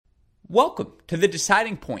Welcome to The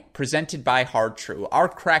Deciding Point, presented by Hard True, our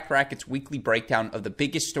Cracked Racquets weekly breakdown of the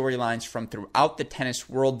biggest storylines from throughout the tennis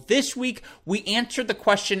world. This week, we answered the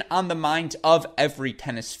question on the minds of every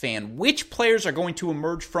tennis fan. Which players are going to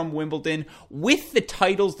emerge from Wimbledon with the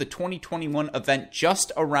titles, the 2021 event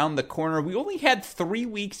just around the corner? We only had 3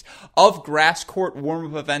 weeks of grass court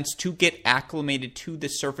warm-up events to get acclimated to the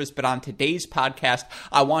surface, but on today's podcast,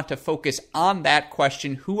 I want to focus on that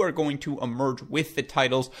question: who are going to emerge with the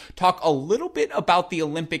titles? Talk a little bit about the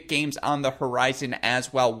Olympic Games on the horizon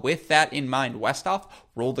as well. With that in mind, Westhoff,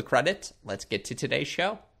 roll the credits. Let's get to today's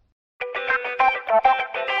show.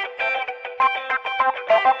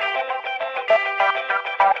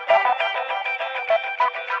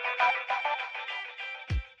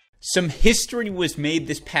 Some history was made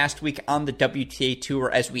this past week on the WTA Tour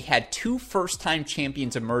as we had two first-time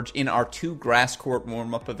champions emerge in our two grass court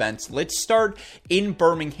warm-up events. Let's start in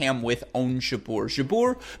Birmingham with Ons Jabeur.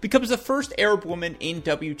 Jabeur becomes the first Arab woman in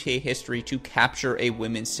WTA history to capture a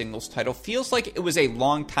women's singles title. Feels like it was a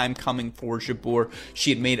long time coming for Jabeur.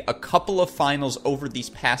 She had made a couple of finals over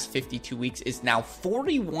these past 52 weeks, is now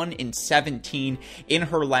 41-17 in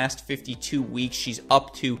her last 52 weeks. She's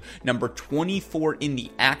up to number 24 in the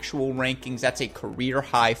actual rankings. That's a career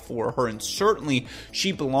high for her, and certainly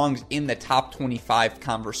she belongs in the top 25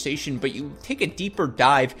 conversation. But you take a deeper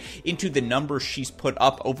dive into the numbers she's put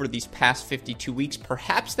up over these past 52 weeks,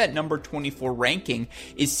 perhaps that number 24 ranking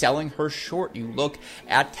is selling her short. You look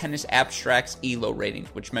at Tennis Abstract's ELO ratings,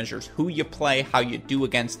 which measures who you play, how you do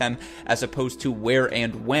against them, as opposed to where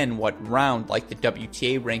and when, what round, like the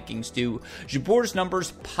WTA rankings do. Jabeur's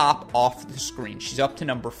numbers pop off the screen. She's up to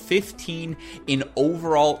number 15 in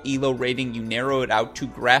overall ELO rating. You narrow it out to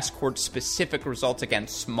grass court specific results, again,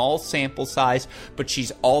 small sample size, but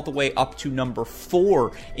she's all the way up to number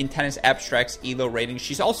 4 in Tennis Abstract's ELO rating.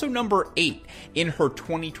 She's also number 8 in her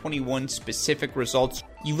 2021 specific results.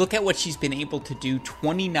 You look at what she's been able to do,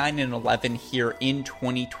 29-11 here in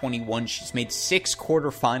 2021. She's made 6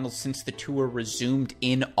 quarterfinals since the tour resumed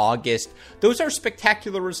in August. Those are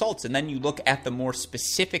spectacular results. And then you look at the more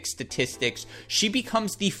specific statistics. She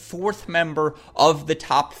becomes the 4th member of the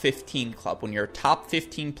top 15 club. When you're a top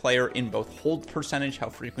 15 player in both hold percentage, how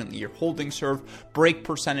frequently you're holding serve, break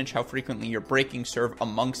percentage, how frequently you're breaking serve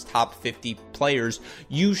amongst top 50 players,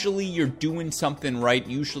 usually you're doing something right.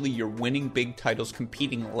 Usually you're winning big titles,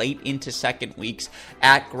 competing late into second weeks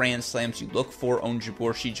at Grand Slams. You look for Ons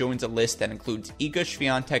Jabeur. She joins a list that includes Iga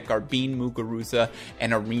Swiatek, Garbine Muguruza,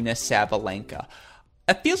 and Aryna Sabalenka.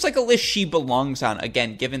 It feels like a list she belongs on,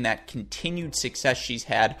 again, given that continued success she's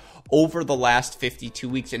had over the last 52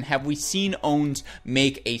 weeks. And have we seen Ons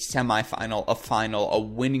make a semifinal, a final, a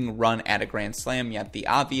winning run at a Grand Slam yet? The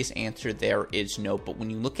obvious answer there is no. But when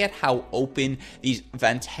you look at how open these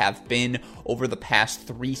events have been over the past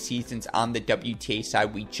 3 seasons on the WTA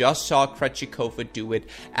side, we just saw Krejcikova do it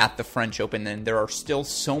at the French Open, and there are still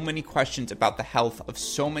so many questions about the health of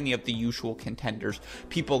so many of the usual contenders.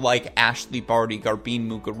 People like Ashley Barty, Garbine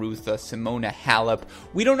Muguruza, Simona Halep.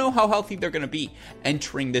 We don't know how healthy they're going to be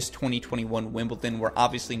entering this 2021 Wimbledon. We're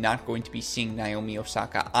obviously not going to be seeing Naomi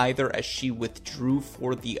Osaka either, as she withdrew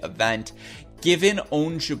for the event. Given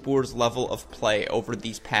Ons Jabeur's level of play over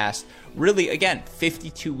these past, really, again,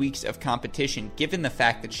 52 weeks of competition, given the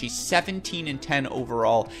fact that she's 17-10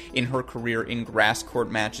 overall in her career in grass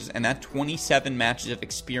court matches, and that 27 matches of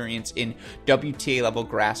experience in WTA level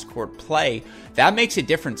grass court play, that makes a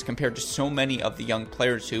difference compared to so many of the young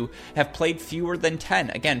players who have played fewer than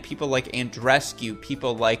 10. Again, people like Andreescu,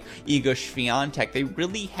 people like Iga Swiatek, they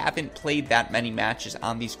really haven't played that many matches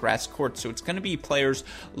on these grass courts. So it's going to be players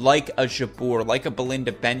like a Jabeur, like a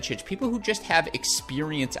Belinda Bencic, people who just have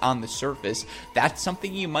experience on the surface. That's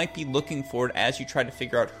something you might be looking for as you try to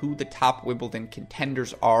figure out who the top Wimbledon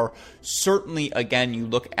contenders are. Certainly, again, you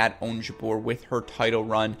look at Ons Jabeur with her title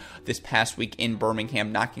run this past week in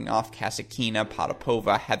Birmingham, knocking off Kasatkina,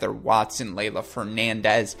 Potapova, Heather Watson, Leylah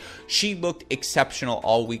Fernandez. She looked exceptional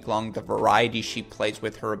all week long. The variety she plays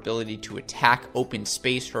with, her ability to attack open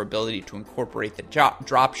space, her ability to incorporate the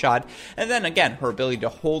drop shot, and then again, her ability to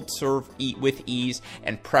hold serve with ease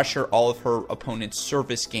and pressure all of her opponent's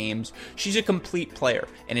service games. She's a complete player,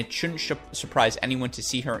 and it shouldn't surprise anyone to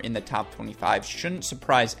see her in the top 25. Shouldn't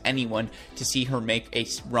surprise anyone to see her make a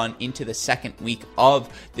run into the second week of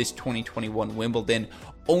this 2021 Wimbledon.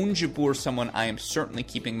 Ons Jabeur, someone I am certainly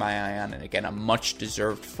keeping my eye on, and again, a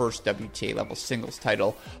much-deserved first WTA level singles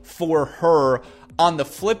title for her. On the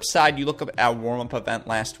flip side, you look at our warm-up event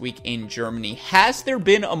last week in Germany. Has there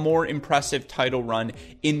been a more impressive title run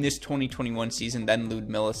in this 2021 season than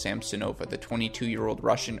Ludmila Samsonova, the 22-year-old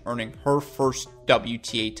Russian, earning her first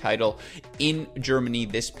WTA title in Germany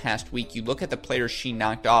this past week. You look at the players she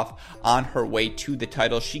knocked off on her way to the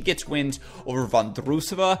title. She gets wins over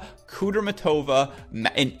Vondrousova, Kudermetova,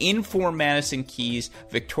 an in-form Madison Keys,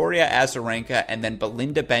 Victoria Azarenka, and then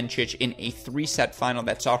Belinda Bencic in a 3-set final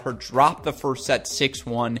that saw her drop the first set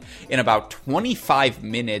 6-1 in about 25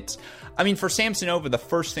 minutes. I mean, for Samsonova, the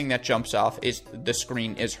first thing that jumps off is the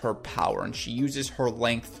screen is her power, and she uses her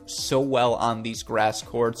length so well on these grass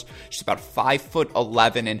courts. She's about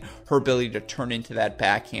 5'11", and her ability to turn into that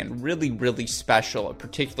backhand really, really special,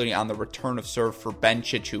 particularly on the return of serve for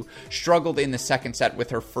Bencic, who struggled in the second set with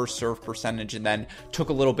her first serve percentage and then took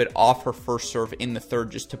a little bit off her first serve in the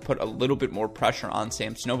third just to put a little bit more pressure on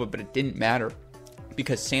Samsonova, but it didn't matter,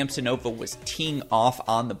 because Samsonova was teeing off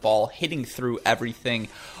on the ball, hitting through everything,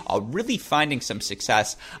 really finding some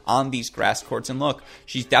success on these grass courts. And look,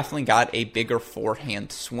 she's definitely got a bigger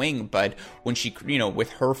forehand swing, but when she, with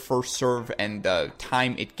her first serve and the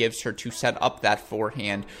time it gives her to set up that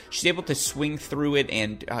forehand, she's able to swing through it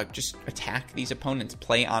and just attack these opponents,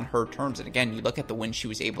 play on her terms. And again, you look at the win she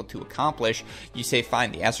was able to accomplish, you say,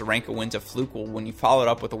 fine, the Azarenka win's a fluke. Well, when you follow it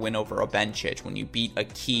up with a win over a Bencic, when you beat a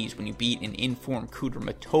Keys, when you beat an informed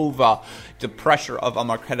Kudermetova, the pressure of a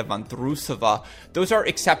Marketa Vondrousova, those are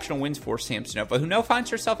exceptional wins for Samsonova, who now finds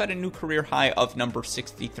herself at a new career high of number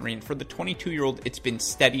 63. And for the 22-year-old, it's been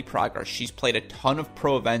steady progress. She's played a ton of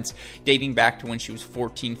pro events dating back to when she was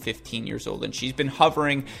 14, 15 years old. And she's been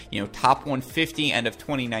hovering, top 150 end of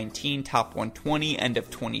 2019, top 120 end of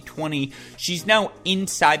 2020. She's now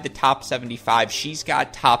inside the top 75. She's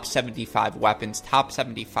got top 75 weapons, top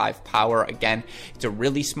 75 power. Again, it's a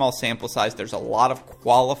really small sample size. There's a lot of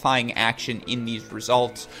qualifying action in these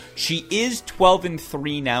results. She is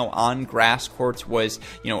 12-3 now on grass courts,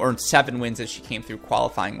 earned 7 wins as she came through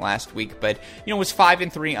qualifying last week, but, was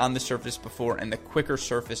 5-3 on the surface before, and the quicker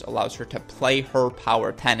surface allows her to play her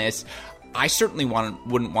power tennis. I certainly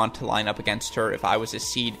wouldn't want to line up against her if I was a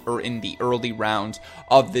seed or in the early rounds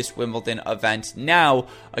of this Wimbledon event. Now,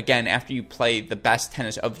 again, after you play the best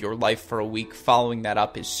tennis of your life for a week, following that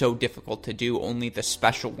up is so difficult to do. Only the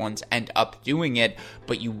special ones end up doing it.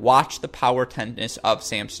 But you watch the power tennis of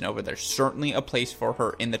Samsonova. There's certainly a place for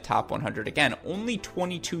her in the top 100. Again, only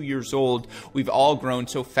 22 years old. We've all grown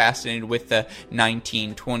so fascinated with the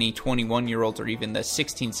 19, 20, 21-year-olds or even the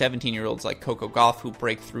 16, 17-year-olds like Coco Gauff who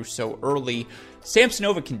break through so early.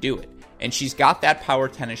 Samsonova can do it, and she's got that power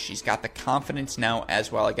tennis. She's got the confidence now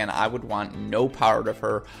as well. Again, I would want no part of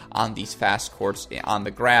her on these fast courts on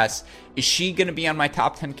the grass. Is she going to be on my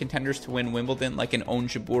top 10 contenders to win Wimbledon like an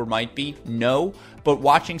Ons Jabeur might be? No, but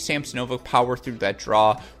watching Samsonova power through that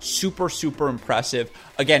draw, super, super impressive.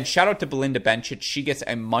 Again, shout out to Belinda Bencic. She gets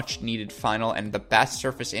a much-needed final, and the best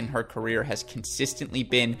surface in her career has consistently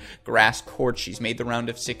been grass court. She's made the round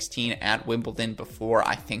of 16 at Wimbledon before.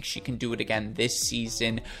 I think she can do it again this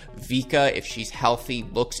season. Vika, if she's healthy,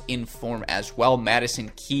 looks in form as well.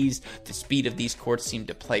 Madison Keys, the speed of these courts seem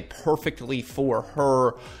to play perfectly for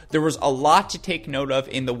her. There was a lot to take note of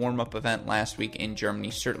in the warm-up event last week in Germany.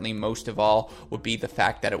 Certainly most of all would be the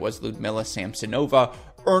fact that it was Ludmila Samsonova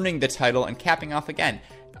earning the title and capping off again.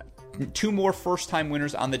 2 more first-time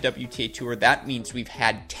winners on the WTA Tour. That means we've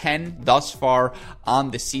had 10 thus far on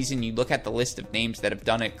the season. You look at the list of names that have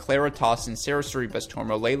done it: Clara Tauson, Sarah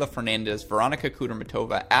Sorribes-Tormo, Leylah Fernandez, Veronika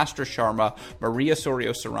Kudermetova, Astra Sharma, Maria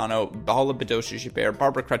Soria-Serrano, Paula Badosa-Gibert,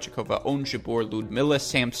 Barbara Krejcikova, Ons Jabeur, Ludmila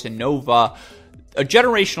Samsonova. A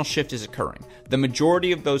generational shift is occurring. The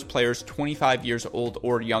majority of those players 25 years old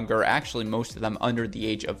or younger, actually most of them under the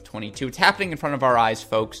age of 22. It's happening in front of our eyes,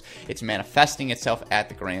 folks. It's manifesting itself at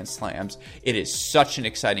the Grand Slams. It is such an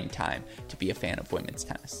exciting time to be a fan of women's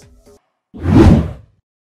tennis.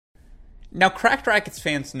 Now, Cracked Racquets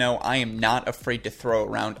fans know I am not afraid to throw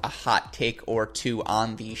around a hot take or two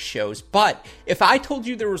on these shows, but if I told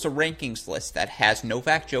you there was a rankings list that has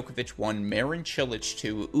Novak Djokovic 1, Marin Cilic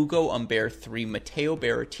 2, Ugo Humbert 3, Matteo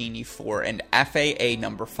Berrettini 4, and FAA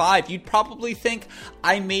number 5, you'd probably think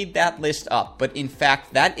I made that list up, but in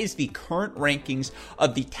fact, that is the current rankings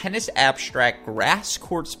of the Tennis Abstract grass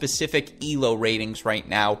court specific ELO ratings right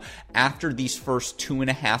now after these first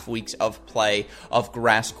 2.5 weeks of play of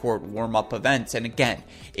grass court warm-up events. And again,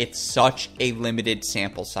 it's such a limited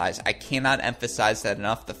sample size. I cannot emphasize that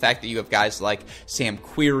enough. The fact that you have guys like Sam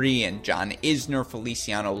Querrey and John Isner,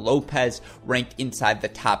 Feliciano Lopez ranked inside the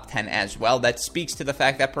top 10 as well, that speaks to the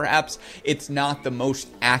fact that perhaps it's not the most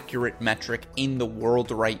accurate metric in the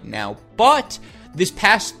world right now. But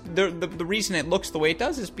the reason it looks the way it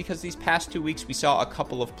does is because these past 2 weeks we saw a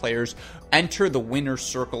couple of players enter the winner's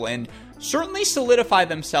circle, and certainly solidify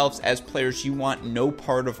themselves as players you want no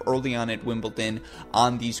part of early on at Wimbledon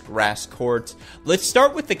on these grass courts. Let's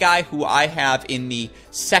start with the guy who I have in the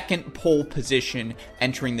second pole position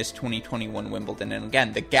entering this 2021 Wimbledon. And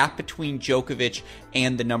again, the gap between Djokovic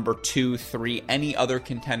and the number 2, 3, any other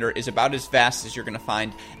contender is about as vast as you're going to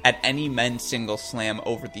find at any men's singles slam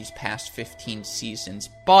over these past 15 seasons.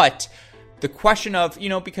 But the question of,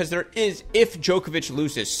 because there is, if Djokovic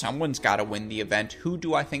loses, someone's got to win the event. Who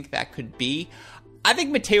do I think that could be? I think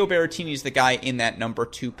Matteo Berrettini is the guy in that number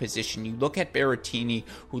 2 position. You look at Berrettini,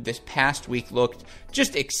 who this past week looked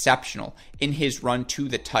just exceptional in his run to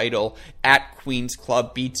the title at Queen's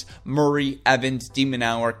Club, beats Murray, Evans, de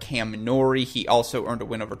Minaur, Cam Norrie. He also earned a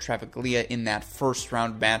win over Travaglia in that first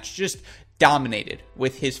round match. Just dominated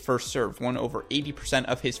with his first serve, won over 80%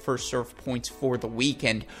 of his first serve points for the week.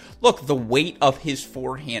 And look, the weight of his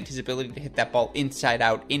forehand, his ability to hit that ball inside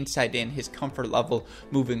out, inside in, his comfort level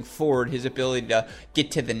moving forward, his ability to get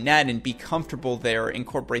to the net and be comfortable there,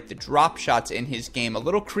 incorporate the drop shots in his game, a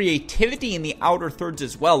little creativity in the outer thirds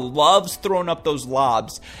as well, loves throwing up those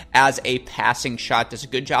lobs as a passing shot, does a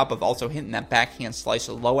good job of also hitting that backhand slice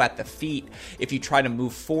low at the feet. If you try to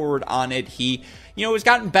move forward on it, he has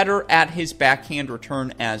gotten better at his backhand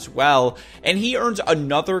return as well. And he earns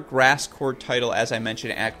another grass court title, as I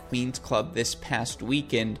mentioned, at Queen's Club this past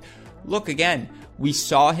weekend. Look, again, we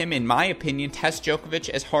saw him, in my opinion, test Djokovic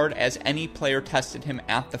as hard as any player tested him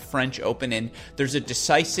at the French Open, and there's a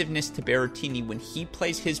decisiveness to Berrettini. When he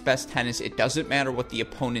plays his best tennis, it doesn't matter what the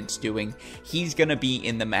opponent's doing. He's going to be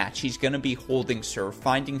in the match. He's going to be holding serve,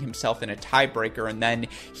 finding himself in a tiebreaker, and then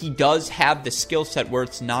he does have the skill set where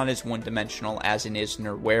it's not as one-dimensional as an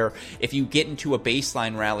Isner, where if you get into a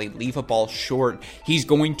baseline rally, leave a ball short, he's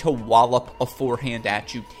going to wallop a forehand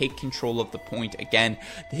at you, take control of the point. Again,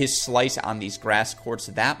 his slice on these grass courts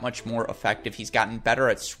that much more effective. He's gotten better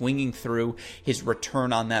at swinging through his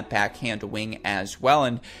return on that backhand wing as well,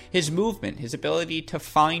 and his movement, his ability to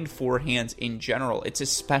find forehands in general, it's a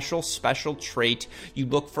special trait. You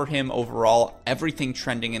look for him overall, everything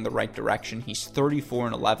trending in the right direction. He's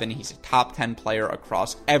 34-11. He's a top 10 player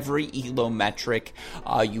across every ELO metric.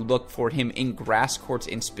 You look for him in grass courts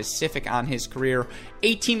in specific on his career,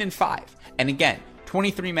 18-5. And again,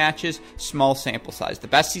 23 matches, small sample size. The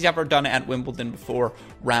best he's ever done at Wimbledon before,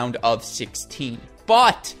 round of 16.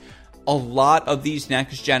 But a lot of these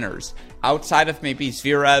next geners, outside of maybe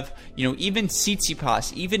Zverev, even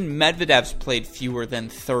Tsitsipas, even Medvedev's played fewer than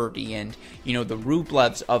 30, and, the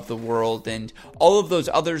Rublevs of the world, and all of those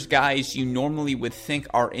others guys you normally would think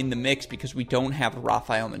are in the mix because we don't have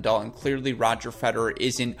Rafael Nadal, and clearly Roger Federer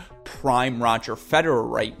isn't prime Roger Federer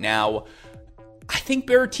right now. I think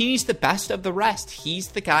Berrettini's the best of the rest. He's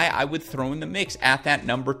the guy I would throw in the mix at that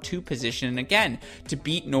number 2 position. And again, to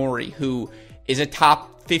beat Norrie, who is a top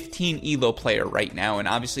 15 ELO player right now, and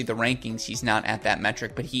obviously the rankings, he's not at that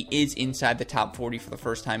metric, but he is inside the top 40 for the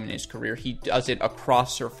first time in his career. He does it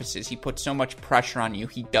across surfaces. He puts so much pressure on you.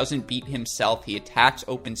 He doesn't beat himself. He attacks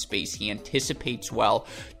open space. He anticipates well.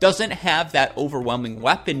 Doesn't have that overwhelming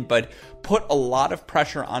weapon, but put a lot of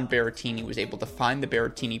pressure on Berrettini, was able to find the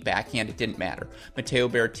Berrettini backhand. It didn't matter. Matteo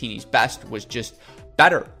Berrettini's best was just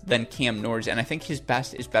better than Cam Norrie's, and I think his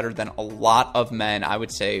best is better than a lot of men. I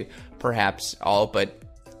would say perhaps all but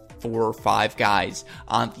 4 or 5 guys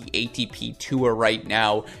on the ATP Tour right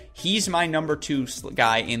now. He's my number 2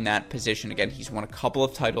 guy in that position. Again, he's won a couple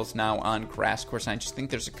of titles now on grass course, and I just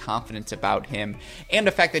think there's a confidence about him and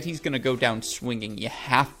the fact that he's going to go down swinging. You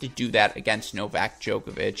have to do that against Novak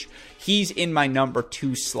Djokovic. He's in my number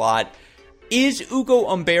 2 slot. Is Ugo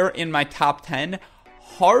Humbert in my top 10?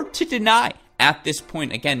 Hard to deny. At this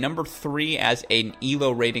point, again, number 3 as an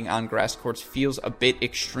ELO rating on grass courts feels a bit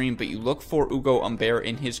extreme, but you look for Ugo Humbert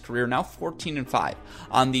in his career, now 14-5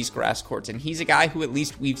 on these grass courts, and he's a guy who at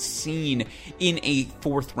least we've seen in a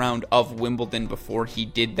 4th round of Wimbledon before. He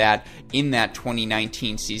did that in that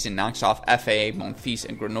 2019 season, knocks off FAA, Monfils,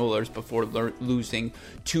 and Granollers before losing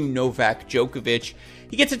to Novak Djokovic.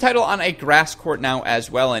 He gets a title on a grass court now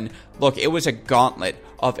as well, and look, it was a gauntlet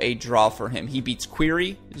of a draw for him. He beats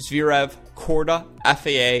Querrey, Zverev, Korda,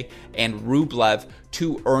 FAA, and Rublev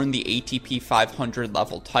to earn the ATP 500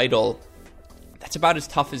 level title. That's about as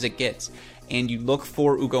tough as it gets. And you look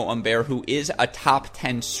for Ugo Humbert, who is a top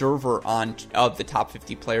 10 server of the top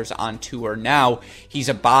 50 players on tour now. He's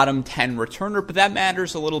a bottom 10 returner, but that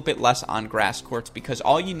matters a little bit less on grass courts because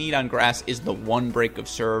all you need on grass is the one break of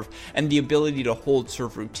serve and the ability to hold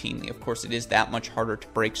serve routinely. Of course, it is that much harder to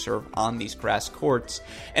break serve on these grass courts.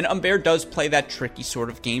 And Humbert does play that tricky sort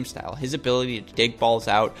of game style. His ability to dig balls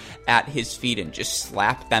out at his feet and just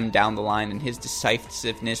slap them down the line, and his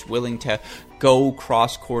decisiveness, willing to go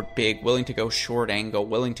cross-court big, willing to go short angle,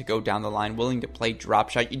 willing to go down the line, willing to play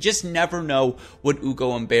drop shot. You just never know what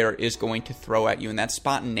Ugo Humbert is going to throw at you, and that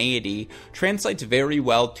spontaneity translates very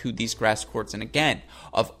well to these grass courts. And again,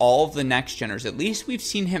 of all of the next geners, at least we've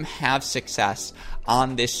seen him have success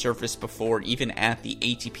on this surface before, even at the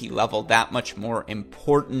ATP level, that much more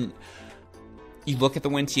important. You look at the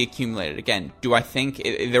wins he accumulated. Again, do I think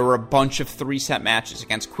there were a bunch of 3-set matches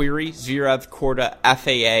against Querrey, Zverev, Korda,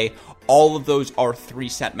 FAA? All of those are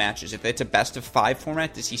 3-set matches. If it's a best-of-5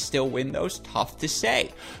 format, does he still win those? Tough to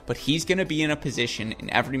say. But he's going to be in a position in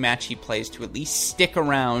every match he plays to at least stick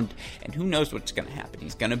around, and who knows what's going to happen.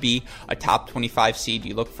 He's going to be a top 25 seed.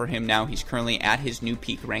 You look for him now. He's currently at his new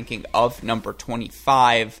peak ranking of number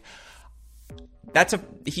 25.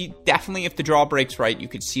 He definitely, if the draw breaks right, you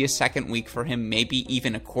could see a second week for him, maybe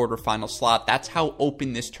even a quarterfinal slot. That's how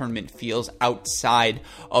open this tournament feels outside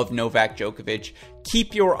of Novak Djokovic.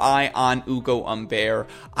 Keep your eye on Ugo Humbert.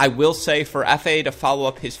 I will say for FA to follow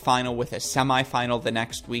up his final with a semifinal the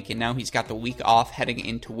next week, and now he's got the week off heading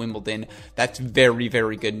into Wimbledon. That's very,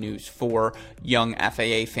 very good news for young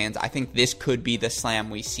FAA fans. I think this could be the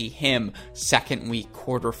slam. We see him second week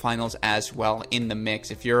quarterfinals as well in the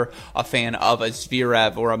mix. If you're a fan of a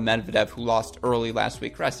Zverev or a Medvedev who lost early last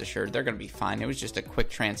week, rest assured they're going to be fine. It was just a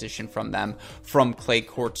quick transition from them from clay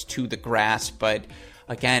courts to the grass, but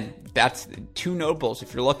again, that's two notables.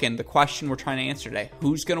 If you're looking, the question we're trying to answer today,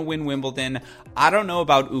 who's going to win Wimbledon? I don't know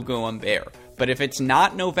about Ugo Humbert, but if it's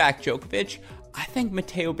not Novak Djokovic, I think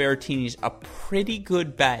Matteo Berrettini's a pretty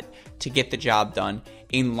good bet to get the job done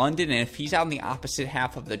in London. And if he's out in the opposite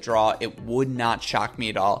half of the draw, it would not shock me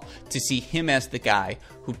at all to see him as the guy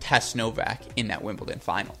who tests Novak in that Wimbledon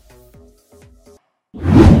final.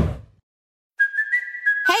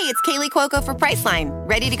 Hey, it's Kaylee Cuoco for Priceline.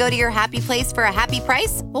 Ready to go to your happy place for a happy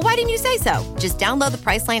price? Well, why didn't you say so? Just download the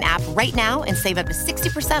Priceline app right now and save up to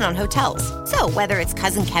 60% on hotels. So whether it's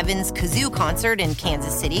Cousin Kevin's Kazoo Concert in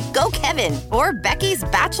Kansas City, go Kevin, or Becky's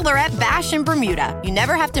Bachelorette Bash in Bermuda, you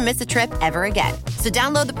never have to miss a trip ever again. So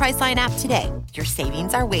download the Priceline app today. Your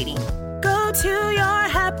savings are waiting. Go to your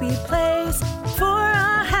happy place for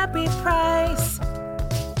a happy price.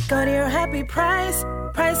 Go to your happy price,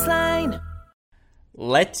 Priceline.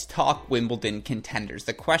 Let's talk Wimbledon contenders.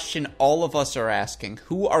 The question all of us are asking,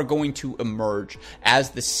 who are going to emerge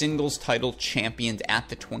as the singles title champions at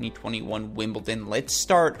the 2021 Wimbledon? Let's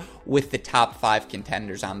start with the top 5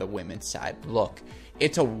 contenders on the women's side. Look,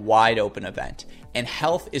 it's a wide open event, and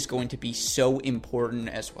health is going to be so important,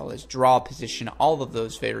 as well as draw position, all of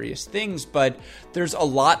those various things, but there's a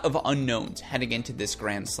lot of unknowns heading into this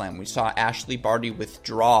Grand Slam. We saw Ashley Barty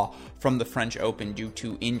withdraw from the French Open due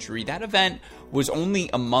to injury. That event was only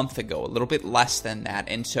a month ago, a little bit less than that,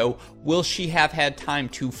 and so will she have had time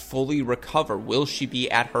to fully recover? Will she be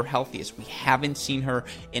at her healthiest? We haven't seen her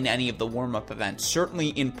in any of the warm-up events. Certainly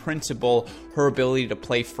in principle, her ability to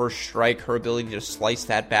play first strike, her ability to slice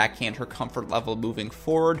that backhand, her comfort level moving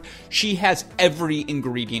forward, she has every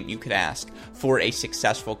ingredient you could ask for a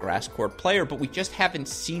successful grass court player, but we just haven't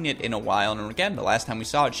seen it in a while. And again, the last time we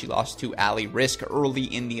saw it, she lost to Ali Risk early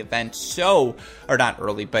in the event, or not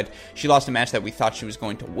early, but she lost a match that we thought she was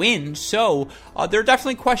going to win, so there are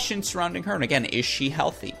definitely questions surrounding her. And again, is she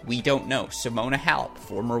healthy? We don't know. Simona Halep,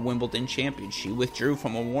 former Wimbledon champion, she withdrew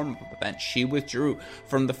from a warm-up event. She withdrew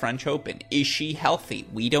from the French Open. Is she healthy?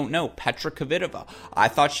 We don't know. Petra Kvitova, I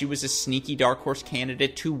thought she was a sneaky dark horse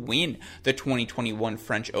candidate to win the 2021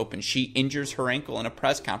 French Open. She injures her ankle in a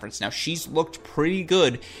press conference. Now, she's looked pretty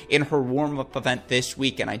good in her warm-up event this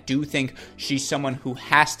week, and I do think she's someone who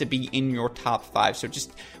has to be in your top 5. So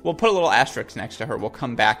we'll put a little asterisk next to her. We'll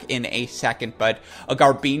come back in a second, but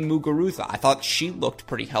Garbine Muguruza, I thought she looked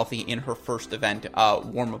pretty healthy in her first event,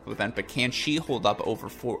 warm-up event, but can she hold up over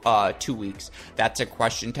 2 weeks? That's a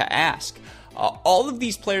question to ask. All of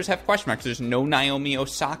these players have question marks. There's no Naomi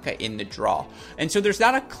Osaka in the draw. And so there's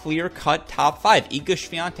not a clear-cut top 5. Iga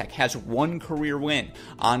Swiatek has one career win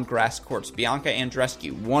on grass courts. Bianca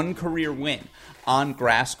Andreescu, one career win on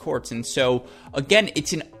grass courts. And so, again,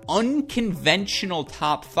 it's an unconventional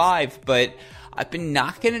top 5, but I've been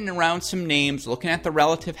knocking around some names, looking at the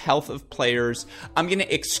relative health of players. I'm going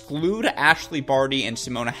to exclude Ashley Barty and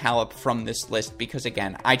Simona Halep from this list because,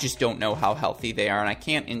 again, I just don't know how healthy they are, and I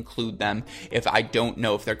can't include them if I don't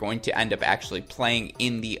know if they're going to end up actually playing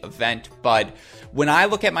in the event. But when I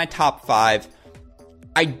look at my top 5,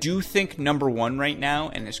 I do think number 1 right now,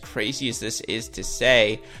 and as crazy as this is to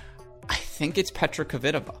say, I think it's Petra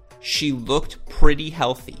Kvitova. She looked pretty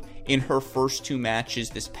healthy in her first 2 matches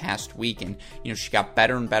this past week. And, she got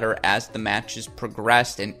better and better as the matches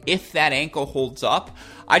progressed. And if that ankle holds up,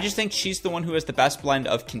 I just think she's the one who has the best blend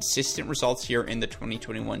of consistent results here in the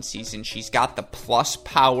 2021 season. She's got the plus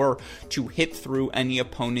power to hit through any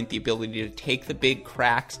opponent, the ability to take the big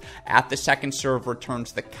cracks at the second serve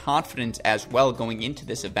returns, the confidence as well going into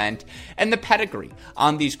this event, and the pedigree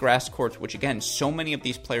on these grass courts, which again, so many of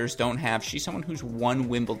these players don't have. She's someone who's won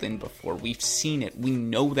Wimbledon before. We've seen it. We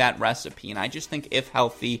know that recipe. And I just think if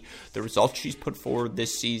healthy, the results she's put forward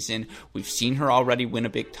this season, we've seen her already win a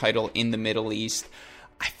big title in the Middle East.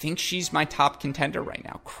 I think she's my top contender right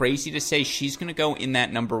now. Crazy to say she's going to go in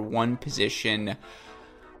that number 1 position.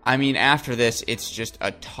 I mean, after this, it's just a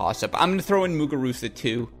toss-up. I'm going to throw in Muguruza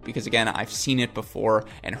too, because again, I've seen it before,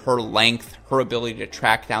 and her length, her ability to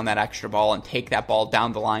track down that extra ball and take that ball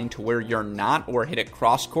down the line to where you're not, or hit it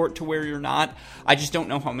cross-court to where you're not. I just don't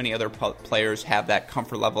know how many other players have that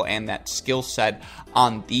comfort level and that skill set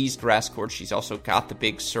on these grass courts. She's also got the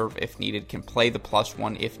big serve if needed, can play the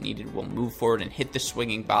 +1 if needed, will move forward and hit the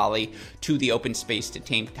swinging volley to the open space to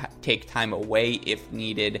take time away if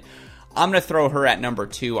needed. I'm going to throw her at number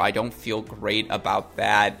 2. I don't feel great about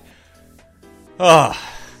that.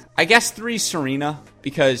 I guess 3, Serena,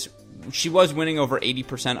 because she was winning over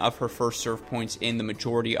 80% of her first serve points in the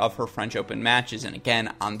majority of her French Open matches. And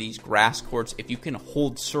again, on these grass courts, if you can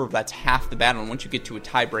hold serve, that's half the battle. And once you get to a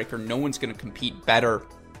tiebreaker, no one's going to compete better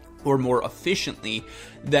or more efficiently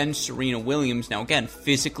than Serena Williams. Now again,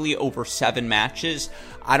 physically over 7 matches,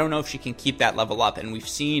 I don't know if she can keep that level up. And we've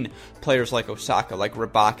seen players like Osaka, like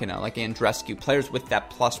Rybakina, like Andreescu, players with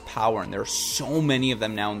that plus power, and there are so many of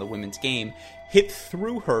them now in the women's game, hit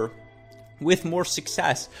through her with more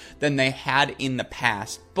success than they had in the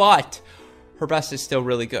past. But her best is still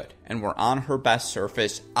really good, and we're on her best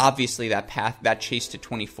surface. Obviously, that path, that chase to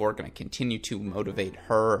 24, going to continue to motivate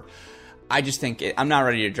her. I just think I'm not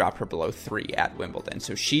ready to drop her below 3 at Wimbledon.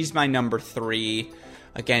 So she's my number 3.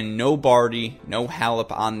 Again, no Barty, no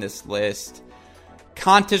Halep on this list.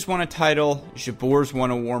 Konta's won a title. Jabor's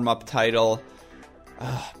won a warm-up title.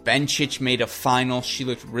 Bencic made a final. She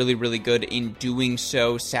looked really, really good in doing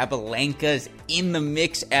so. Sabalenka's in the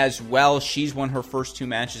mix as well. She's won her first 2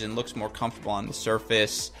 matches and looks more comfortable on the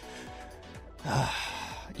surface.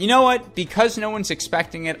 You know what? Because no one's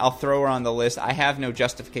expecting it, I'll throw her on the list. I have no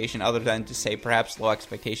justification other than to say perhaps low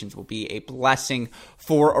expectations will be a blessing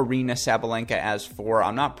for Aryna Sabalenka as 4.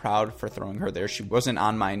 I'm not proud for throwing her there. She wasn't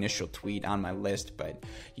on my initial tweet on my list, but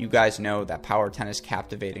you guys know that power tennis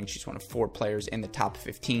captivating. She's one of 4 players in the top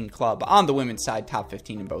 15 club. On the women's side, top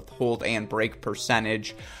 15 in both hold and break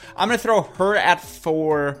percentage. I'm going to throw her at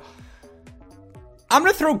 4. I'm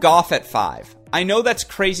going to throw Gauff at 5. I know that's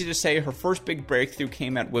crazy to say. Her first big breakthrough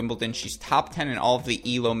came at Wimbledon. She's top 10 in all of the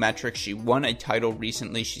ELO metrics. She won a title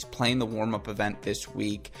recently. She's playing the warm-up event this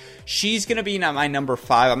week. She's going to be my number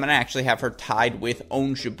 5. I'm going to actually have her tied with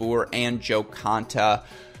Ons Jabeur and Jo Konta.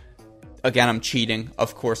 Again, I'm cheating,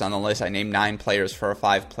 of course, on the list. I named 9 players for a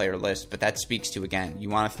 5-player list, but that speaks to, again, you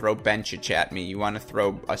want to throw Bencic at me, you want to throw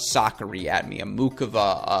a Sakkari at me, a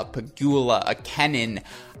Mukova, a Pegula, a Kenin.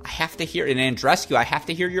 I have to hear, an Andreescu, I have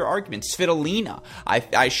to hear your argument. Svitolina,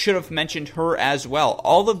 I should have mentioned her as well.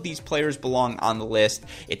 All of these players belong on the list.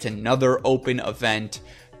 It's another open event.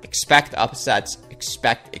 Expect upsets,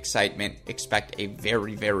 expect excitement, expect a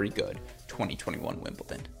very, very good 2021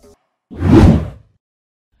 Wimbledon.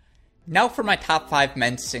 Now for my top 5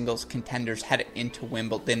 men's singles contenders heading into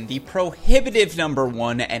Wimbledon. The prohibitive number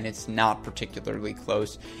 1, and it's not particularly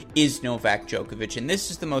close, is Novak Djokovic. And this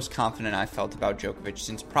is the most confident I felt about Djokovic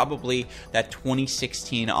since probably that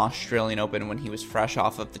 2016 Australian Open when he was fresh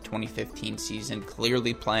off of the 2015 season,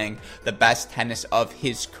 clearly playing the best tennis of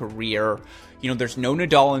his career. You know, there's no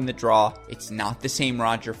Nadal in the draw. It's not the same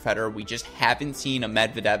Roger Federer. We just haven't seen a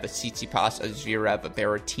Medvedev, a Tsitsipas, a Zverev, a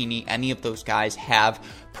Berrettini. Any of those guys have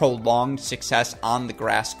prolonged success on the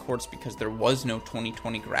grass courts because there was no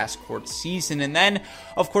 2020 grass court season. And then,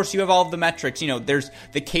 of course, you have all of the metrics. You know, there's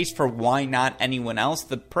the case for why not anyone else.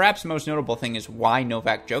 The perhaps most notable thing is why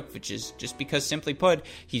Novak Djokovic is just because, simply put,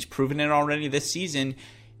 he's proven it already this season.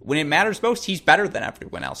 When it matters most, he's better than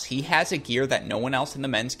everyone else. He has a gear that no one else in the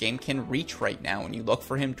men's game can reach right now. And you look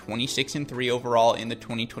for him 26-3 overall in the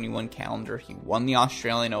 2021 calendar. He won the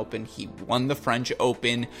Australian Open. He won the French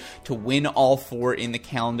Open. To win all 4 in the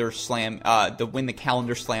calendar slam,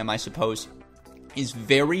 I suppose, is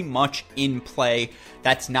very much in play.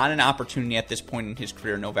 That's not an opportunity at this point in his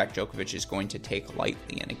career Novak Djokovic is going to take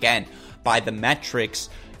lightly. And again, by the metrics,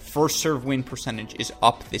 first serve win percentage is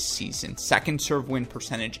up this season. Second serve win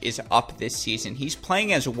percentage is up this season. He's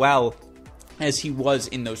playing as well as he was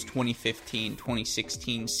in those 2015,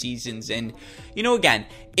 2016 seasons. And, again,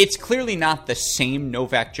 it's clearly not the same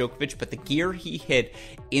Novak Djokovic, but the gear he hit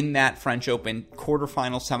in that French Open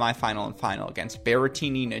quarterfinal, semifinal, and final against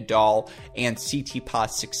Berrettini, Nadal, and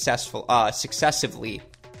Tsitsipas successively,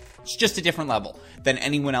 it's just a different level than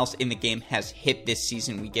anyone else in the game has hit this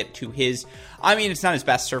season. We get to his, it's not his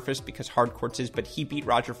best surface because hard courts is, but he beat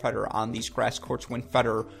Roger Federer on these grass courts when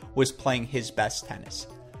Federer was playing his best tennis.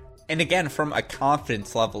 And again, from a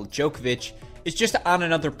confidence level, Djokovic is just on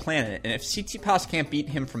another planet. And if Tsitsipas can't beat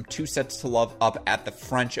him from 2-0 up at the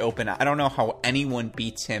French Open, I don't know how anyone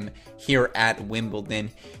beats him here at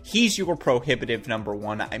Wimbledon. He's your prohibitive number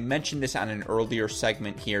one. I mentioned this on an earlier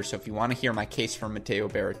segment here, so if you want to hear my case for Matteo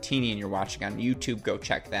Berrettini and you're watching on YouTube, go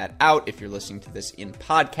check that out. If you're listening to this in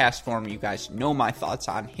podcast form, you guys know my thoughts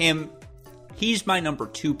on him. He's my number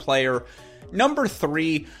 2 player. Number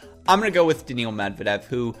 3, I'm going to go with Daniil Medvedev,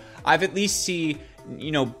 who I've at least seen,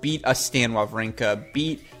 beat a Stan Wawrinka,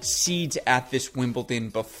 beat seeds at this Wimbledon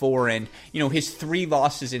before, and, his 3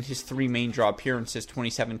 losses in his 3 main draw appearances,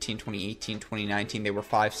 2017, 2018, 2019, they were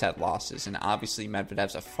 5-set losses, and obviously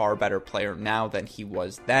Medvedev's a far better player now than he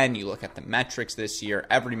was then. You look at the metrics this year,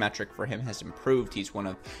 every metric for him has improved. He's one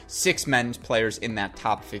of 6 men's players in that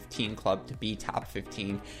top 15 club to be top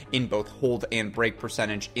 15 in both hold and break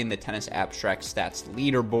percentage in the Tennis Abstract Stats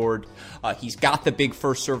leaderboard. He's got the big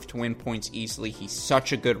first serve to win points easily. He's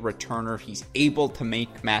such a good returner. He's able to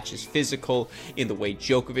make matches physical in the way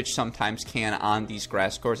Djokovic sometimes can on these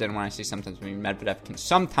grass courts. And when I say sometimes, I mean Medvedev can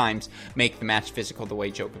sometimes make the match physical the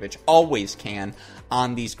way Djokovic always can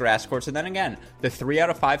on these grass courts. And then again, the 3 out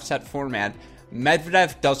of 5 set format,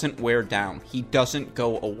 Medvedev doesn't wear down. He doesn't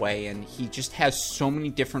go away, and he just has so many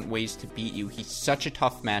different ways to beat you. He's such a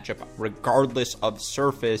tough matchup, regardless of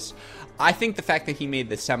surface. I think the fact that he made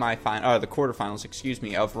the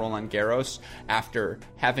quarterfinals, of Roland Garros after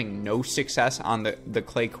having no success on the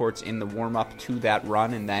clay courts in the warm-up to that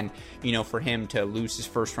run, and then, for him to lose his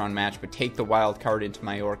first-round match, but take the wild card into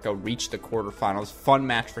Mallorca, reach the quarterfinals, fun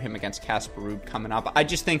match for him against Casper Ruud coming up. I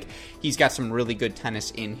just think he's got some really good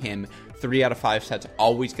tennis in him. 3 out of 5 sets,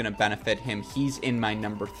 always going to benefit him. He's in my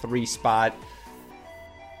number 3 spot.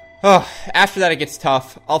 After that, it gets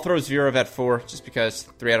tough. I'll throw Zverev at 4, just because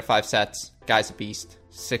 3 out of 5 sets, guy's a beast.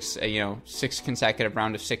 6 consecutive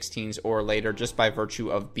round of 16s or later, just by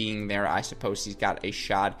virtue of being there. I suppose he's got a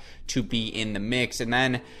shot to be in the mix. And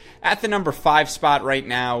then at the number 5 spot right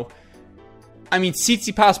now,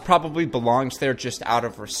 Tsitsipas probably belongs there just out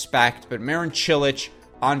of respect, but Marin Cilic,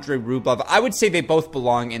 Andre Rublev, I would say they both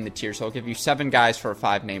belong in the tier, so I'll give you 7 guys for a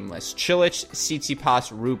 5-name list. Cilic,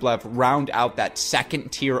 Tsitsipas, Rublev round out that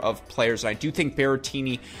second tier of players, and I do think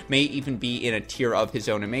Berrettini may even be in a tier of his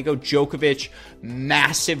own. It may go Djokovic,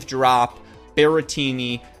 massive drop,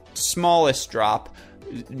 Berrettini, smallest drop,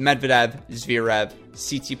 Medvedev, Zverev,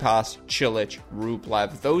 Tsitsipas, Cilic,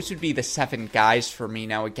 Rublev. Those would be the 7 guys for me.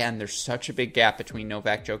 Now, again, there's such a big gap between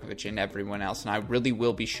Novak Djokovic and everyone else, and I really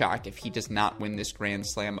will be shocked if he does not win this Grand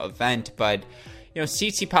Slam event. But,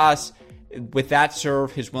 Tsitsipas, with that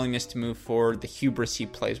serve, his willingness to move forward, the hubris he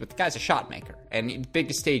plays with, the guy's a shot maker. And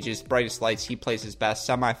biggest stages, brightest lights, he plays his best,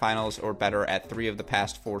 semifinals or better at 3 of the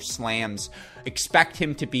past 4 slams. Expect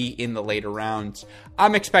him to be in the later rounds.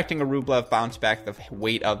 I'm expecting a Rublev bounce back, the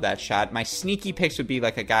weight of that shot. My sneaky picks would be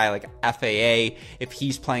like a guy like FAA if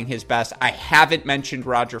he's playing his best. I haven't mentioned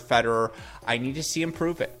Roger Federer. I need to see him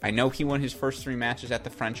prove it. I know he won his first 3 matches at the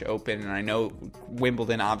French Open, and I know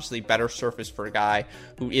Wimbledon, obviously better surface for a guy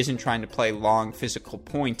who isn't trying to play long physical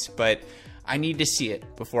points, but I need to see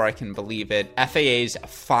it before I can believe it. FAA's a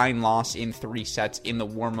fine loss in 3 sets in the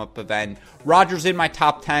warm-up event. Roger's in my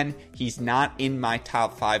top 10. He's not in my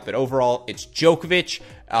top 5, but overall, it's Djokovic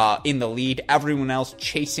in the lead. Everyone else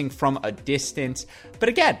chasing from a distance. But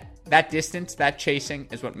again, that distance, that chasing,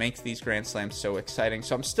 is what makes these Grand Slams so exciting.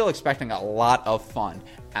 So I'm still expecting a lot of fun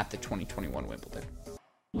at the 2021 Wimbledon.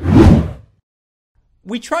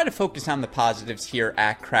 We try to focus on the positives here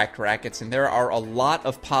at Cracked Racquets, and there are a lot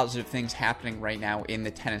of positive things happening right now in the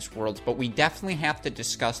tennis world, but we definitely have to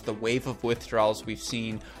discuss the wave of withdrawals we've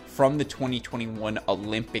seen from the 2021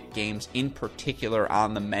 Olympic Games, in particular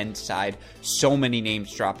on the men's side. So many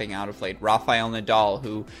names dropping out of late. Rafael Nadal,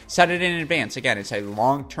 who said it in advance. Again, it's a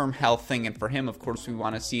long-term health thing, and for him, of course, we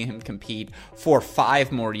want to see him compete for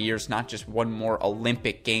 5 more years, not just 1 more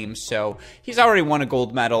Olympic Games. So he's already won a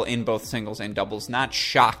gold medal in both singles and doubles. Not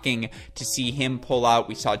shocking to see him pull out.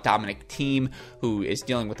 We saw Dominic Thiem, who is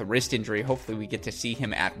dealing with a wrist injury. Hopefully we get to see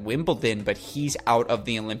him at Wimbledon, but he's out of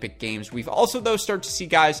the Olympic Games. We've also, though, started to see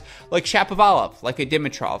guys guys like Shapovalov, like a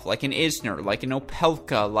Dimitrov, like an Isner, like an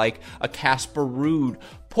Opelka, like a Casper Ruud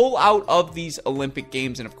pull out of these Olympic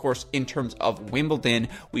Games. And of course, in terms of Wimbledon,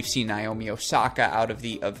 we've seen Naomi Osaka out of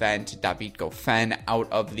the event, David Goffin out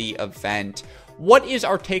of the event. What is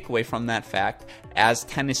our takeaway from that fact as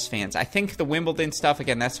tennis fans? I think the Wimbledon stuff,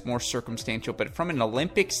 again, that's more circumstantial, but from an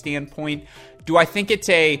Olympic standpoint, do I think it's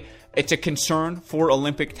a concern for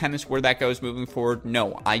Olympic tennis where that goes moving forward?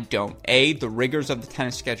 No, I don't. The rigors of the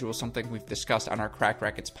tennis schedule is something we've discussed on our Crack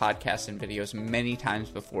Rackets podcast and videos many times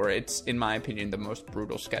before. It's, in my opinion, the most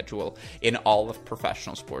brutal schedule in all of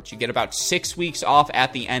professional sports. You get about 6 weeks off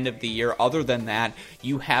at the end of the year. Other than that,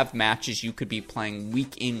 you have matches you could be playing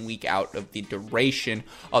week in, week out of the duration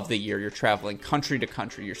of the year. You're traveling country to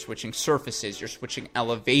country. You're switching surfaces. You're switching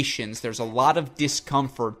elevations. There's a lot of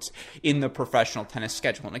discomforts in the professional tennis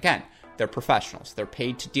schedule. And again, they're professionals. They're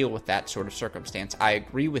paid to deal with that sort of circumstance. I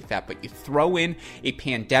agree with that, but you throw in a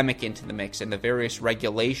pandemic into the mix and the various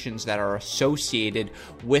regulations that are associated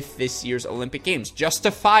with this year's Olympic Games.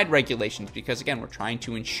 Justified regulations, because again, we're trying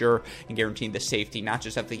to ensure and guarantee the safety, not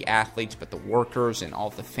just of the athletes, but the workers and all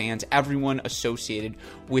of the fans, everyone associated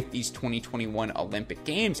with these 2021 Olympic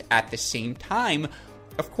Games. At the same time,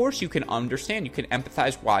 of course, you can understand, you can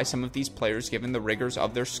empathize why some of these players, given the rigors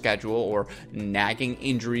of their schedule or nagging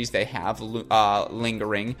injuries they have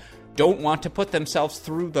lingering, don't want to put themselves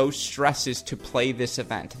through those stresses to play this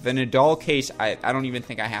event. The Nadal case, I don't even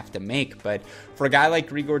think I have to make, but for a guy like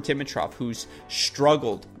Grigor Dimitrov, who's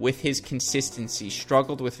struggled with his consistency,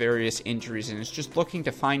 struggled with various injuries, and is just looking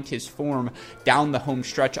to find his form down the home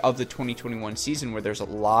stretch of the 2021 season, where there's a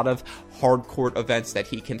lot of hard court events that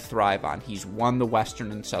he can thrive on. He's won the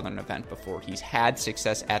Western and Southern event before. He's had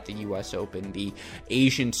success at the U.S. Open. The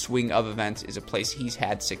Asian swing of events is a place he's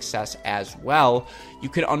had success as well. You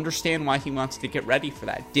can understand why he wants to get ready for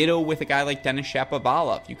that. Ditto with a guy like Denis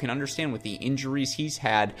Shapovalov. You can understand with the injuries he's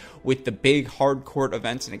had, with the big hard court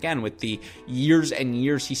events, and again, with the years and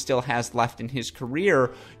years he still has left in his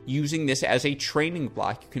career, using this as a training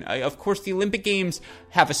block. You can, of course, the Olympic Games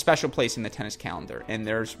have a special place in the tennis calendar, and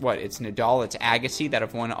there's it's Nadal, it's Agassi that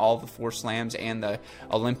have won all the 4 slams and the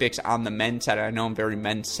Olympics on the men's side. I know I'm very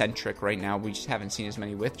men's-centric right now. We just haven't seen as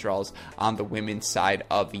many withdrawals on the women's side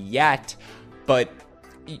of yet. But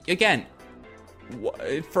again,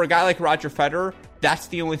 for a guy like Roger Federer, that's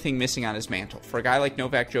the only thing missing on his mantle. For a guy like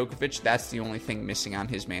Novak Djokovic, that's the only thing missing on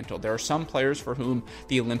his mantle. There are some players for whom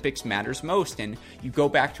the Olympics matters most, and you go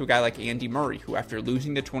back to a guy like Andy Murray, who after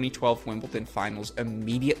losing the 2012 Wimbledon finals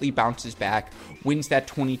immediately bounces back, wins that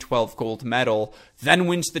 2012 gold medal, then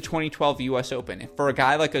wins the 2012 US Open. And for a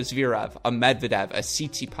guy like a Zverev, a Medvedev, a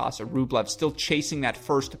Tsitsipas, a Rublev, still chasing that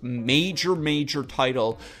first major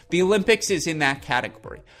title, the Olympics is in that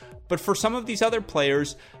category. But for some of these other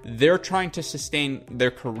players, they're trying to sustain their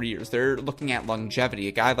careers. They're looking at longevity.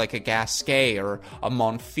 A guy like a Gasquet or a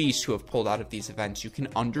Monfils who have pulled out of these events, you can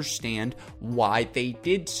understand why they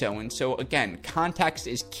did so. And so, again, context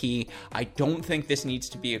is key. I don't think this needs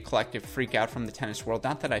to be a collective freakout from the tennis world.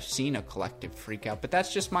 Not that I've seen a collective freakout, but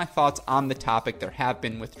that's just my thoughts on the topic. There have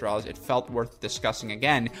been withdrawals. It felt worth discussing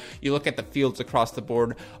again. You look at the fields across the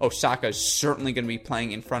board, Osaka is certainly going to be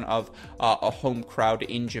playing in front of a home crowd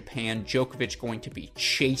in Japan. Djokovic going to be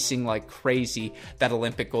chasing like crazy that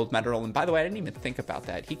Olympic gold medal. And by the way, I didn't even think about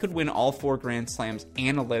that. He could win all 4 Grand Slams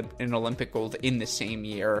and an Olympic gold in the same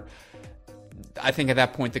year. I think at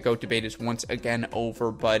that point the GOAT debate is once again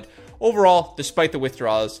over. But overall, despite the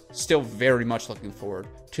withdrawals, still very much looking forward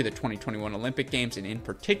to the 2021 Olympic Games, and in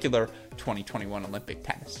particular, 2021 Olympic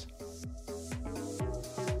tennis.